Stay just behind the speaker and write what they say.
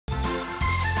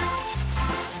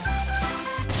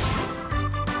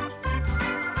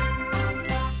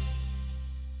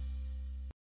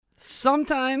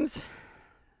sometimes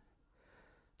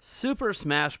Super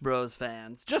Smash Bros.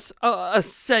 Fans, just a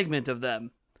segment of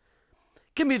them,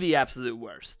 can be the absolute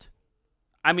worst.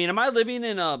 I mean, am I living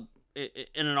in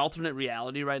an alternate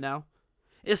reality right now?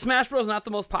 Is Smash Bros. Not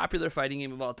the most popular fighting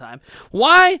game of all time?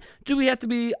 Why do we have to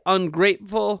be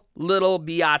ungrateful little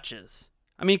biatches?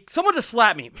 I mean, someone just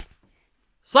slap me.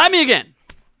 Slap me again.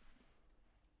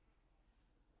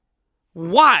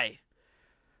 Why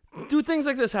do things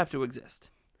like this have to exist?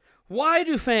 Why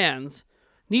do fans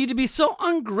need to be so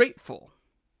ungrateful?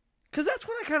 Because that's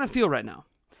what I kind of feel right now.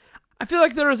 I feel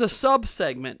like there is a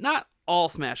sub-segment, not all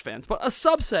Smash fans, but a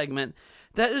sub-segment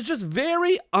that is just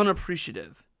very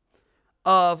unappreciative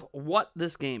of what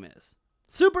this game is.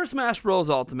 Super Smash Bros.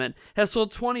 Ultimate has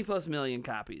sold 20 plus million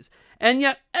copies, and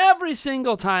yet every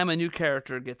single time a new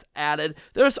character gets added,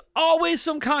 there's always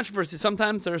some controversy.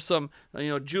 Sometimes there's some,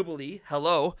 jubilee.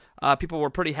 Hello. People were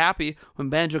pretty happy when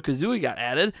Banjo-Kazooie got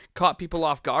added, caught people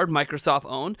off guard, Microsoft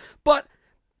owned, but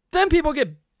then people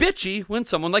get bitchy when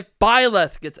someone like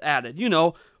Byleth gets added. You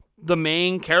know, the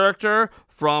main character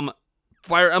from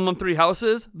Fire Emblem Three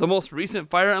Houses, the most recent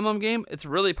Fire Emblem game. It's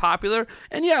really popular.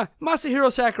 And yeah,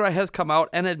 Masahiro Sakurai has come out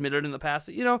and admitted in the past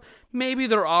that, maybe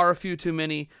there are a few too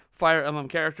many Fire Emblem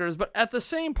characters. But at the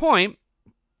same point,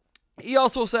 he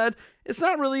also said it's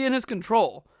not really in his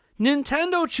control.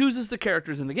 Nintendo chooses the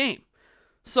characters in the game.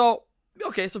 So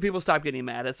people stop getting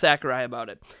mad at Sakurai about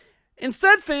it.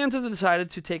 Instead, fans have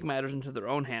decided to take matters into their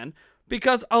own hand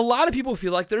because a lot of people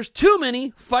feel like there's too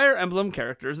many Fire Emblem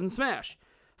characters in Smash.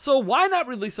 So why not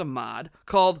release a mod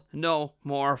called No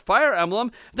More Fire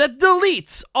Emblem that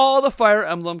deletes all the Fire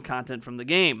Emblem content from the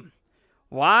game?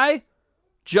 Why?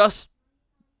 Just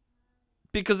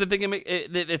because they think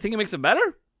it makes it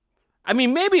better? I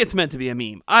mean, maybe it's meant to be a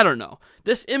meme. I don't know.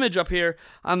 This image up here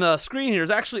on the screen here is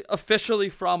actually officially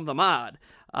from the mod.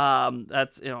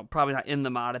 That's probably not in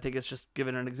the mod. I think it's just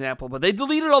giving an example. But they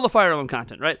deleted all the Fire Emblem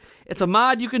content, right? It's a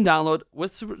mod you can download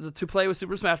to play with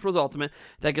Super Smash Bros. Ultimate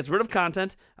that gets rid of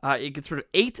content. It gets rid of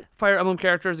 8 Fire Emblem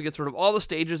characters. It gets rid of all the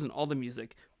stages and all the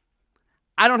music.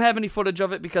 I don't have any footage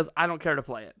of it because I don't care to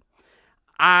play it.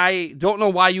 I don't know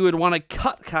why you would want to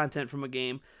cut content from a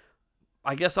game.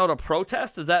 I guess out of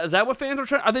protest? Is that what fans are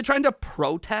trying? Are they trying to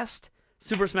protest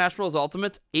Super Smash Bros.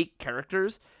 Ultimate's 8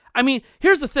 characters? I mean,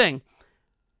 here's the thing.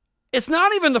 It's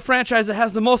not even the franchise that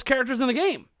has the most characters in the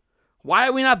game. Why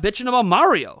are we not bitching about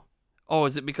Mario? Oh,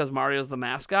 is it because Mario's the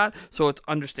mascot? So it's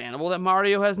understandable that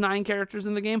Mario has 9 characters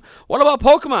in the game? What about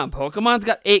Pokemon? Pokemon's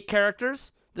got 8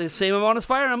 characters, the same amount as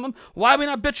Fire Emblem. Why are we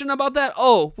not bitching about that?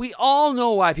 Oh, we all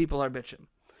know why people are bitching.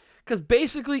 Because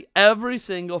basically every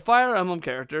single Fire Emblem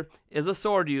character is a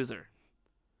sword user.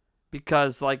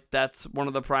 Because, that's one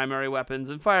of the primary weapons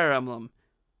in Fire Emblem,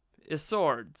 is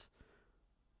swords.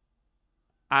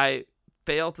 I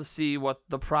fail to see what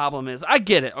the problem is. I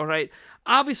get it, all right?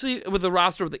 Obviously, with the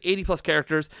roster with the 80-plus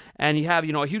characters, and you have,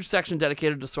 a huge section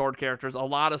dedicated to sword characters, a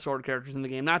lot of sword characters in the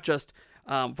game, not just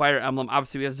Fire Emblem.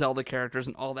 Obviously, we have Zelda characters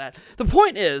and all that. The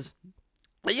point is,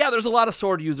 yeah, there's a lot of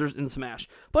sword users in Smash,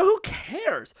 but who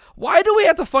cares? Why do we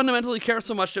have to fundamentally care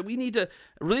so much that we need to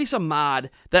release a mod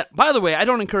that, by the way, I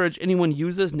don't encourage anyone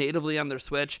uses natively on their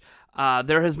Switch.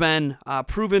 There has been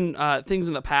proven things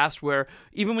in the past where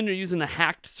even when you're using a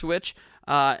hacked Switch,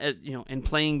 in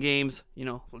playing games,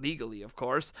 legally, of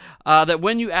course, that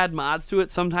when you add mods to it,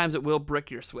 sometimes it will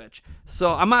brick your Switch.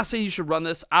 So I'm not saying you should run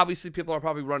this. Obviously, people are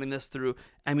probably running this through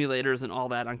emulators and all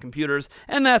that on computers,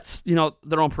 and that's,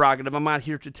 their own prerogative. I'm not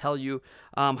here to tell you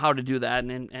how to do that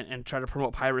and try to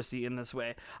promote piracy in this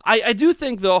way. I do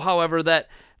think, though, however, that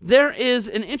there is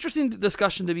an interesting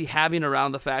discussion to be having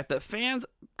around the fact that fans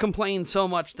complain so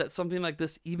much that something like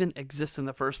this even exists in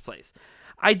the first place.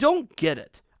 I don't get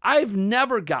it. I've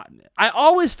never gotten it. I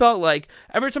always felt like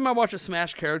every time I watch a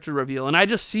Smash character reveal and I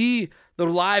just see the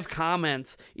live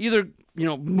comments, either,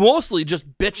 mostly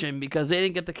just bitching because they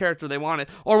didn't get the character they wanted,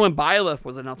 or when Byleth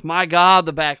was announced, my God,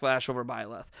 the backlash over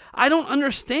Byleth. I don't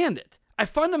understand it. I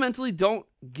fundamentally don't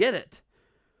get it.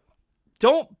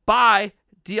 Don't buy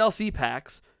DLC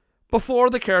packs before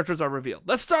the characters are revealed.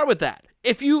 Let's start with that.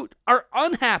 If you are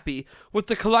unhappy with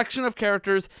the collection of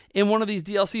characters in one of these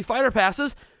DLC fighter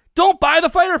passes, don't buy the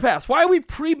fighter pass. Why are we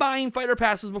pre-buying fighter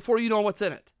passes before you know what's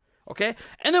in it? Okay?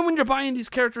 And then when you're buying these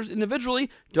characters individually,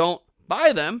 don't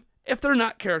buy them if they're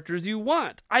not characters you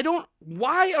want.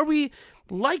 Why are we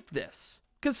like this?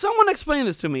 Can someone explain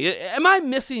this to me? Am I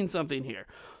missing something here?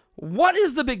 What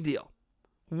is the big deal?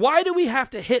 Why do we have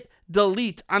to hit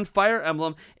delete on Fire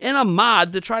Emblem in a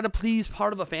mod to try to please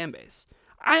part of a fan base?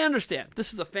 I understand.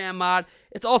 This is a fan mod.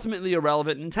 It's ultimately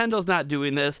irrelevant. Nintendo's not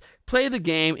doing this. Play the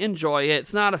game. Enjoy it.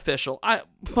 It's not official.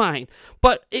 Fine.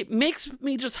 But it makes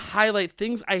me just highlight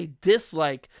things I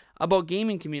dislike about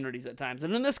gaming communities at times.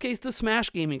 And in this case, the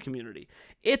Smash gaming community.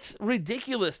 It's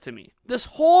ridiculous to me. This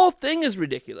whole thing is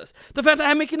ridiculous. The fact that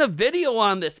I'm making a video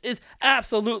on this is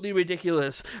absolutely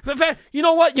ridiculous. In fact, you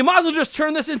know what? You might as well just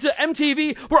turn this into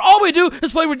MTV, where all we do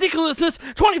is play ridiculousness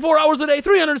 24 hours a day,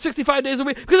 365 days a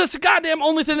week, because it's the goddamn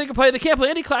only thing they can play. They can't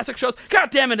play any classic shows. God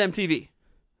damn it, MTV.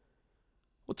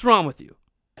 What's wrong with you?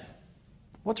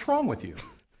 What's wrong with you?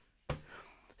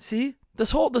 See?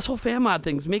 This whole fan mod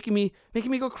thing's making me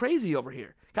go crazy over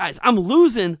here. Guys, I'm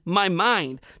losing my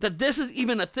mind that this is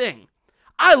even a thing.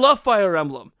 I love Fire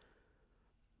Emblem.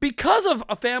 Because of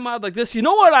a fan mod like this, you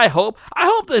know what I hope? I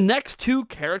hope the next 2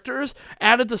 characters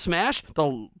added to Smash,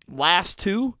 the last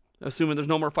 2, assuming there's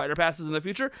no more fighter passes in the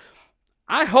future,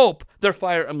 I hope they're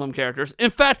Fire Emblem characters.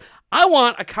 In fact, I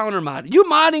want a counter mod. You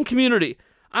modding community,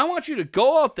 I want you to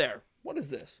go out there. What is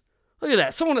this? Look at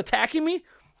that. Someone attacking me?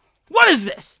 What is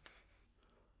this?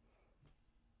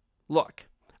 Look,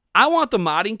 I want the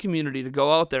modding community to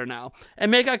go out there now and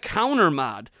make a counter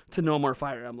mod to No More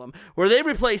Fire Emblem, where they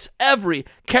replace every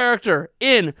character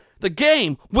in the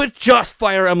game with just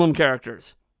Fire Emblem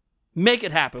characters. Make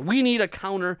it happen. We need a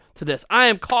counter to this. I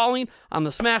am calling on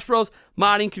the Smash Bros.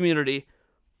 Modding community.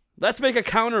 Let's make a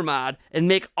counter mod and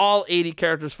make all 80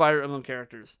 characters Fire Emblem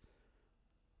characters.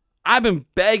 I've been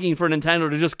begging for Nintendo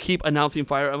to just keep announcing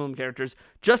Fire Emblem characters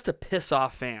just to piss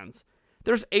off fans.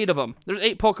 There's 8 of them. There's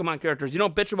 8 Pokemon characters. You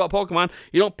don't bitch about Pokemon.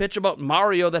 You don't bitch about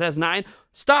Mario that has 9.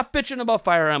 Stop bitching about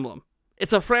Fire Emblem.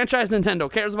 It's a franchise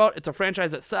Nintendo cares about. It's a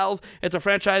franchise that sells. It's a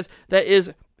franchise that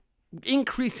is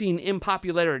increasing in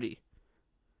popularity.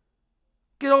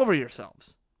 Get over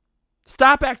yourselves.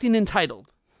 Stop acting entitled.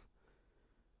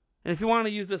 And if you want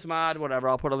to use this mod, whatever,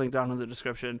 I'll put a link down in the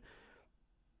description.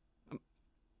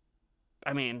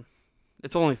 I mean,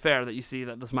 it's only fair that you see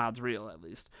that this mod's real, at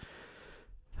least.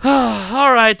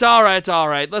 All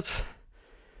right. Let's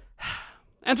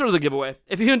enter the giveaway.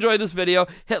 If you enjoyed this video,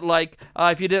 hit like.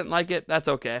 If you didn't like it, that's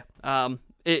okay.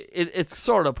 It's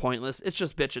sort of pointless. It's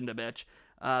just bitching to bitch.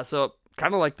 So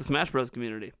kind of like the Smash Bros.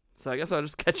 Community. So I guess I'll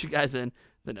just catch you guys in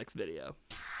the next video.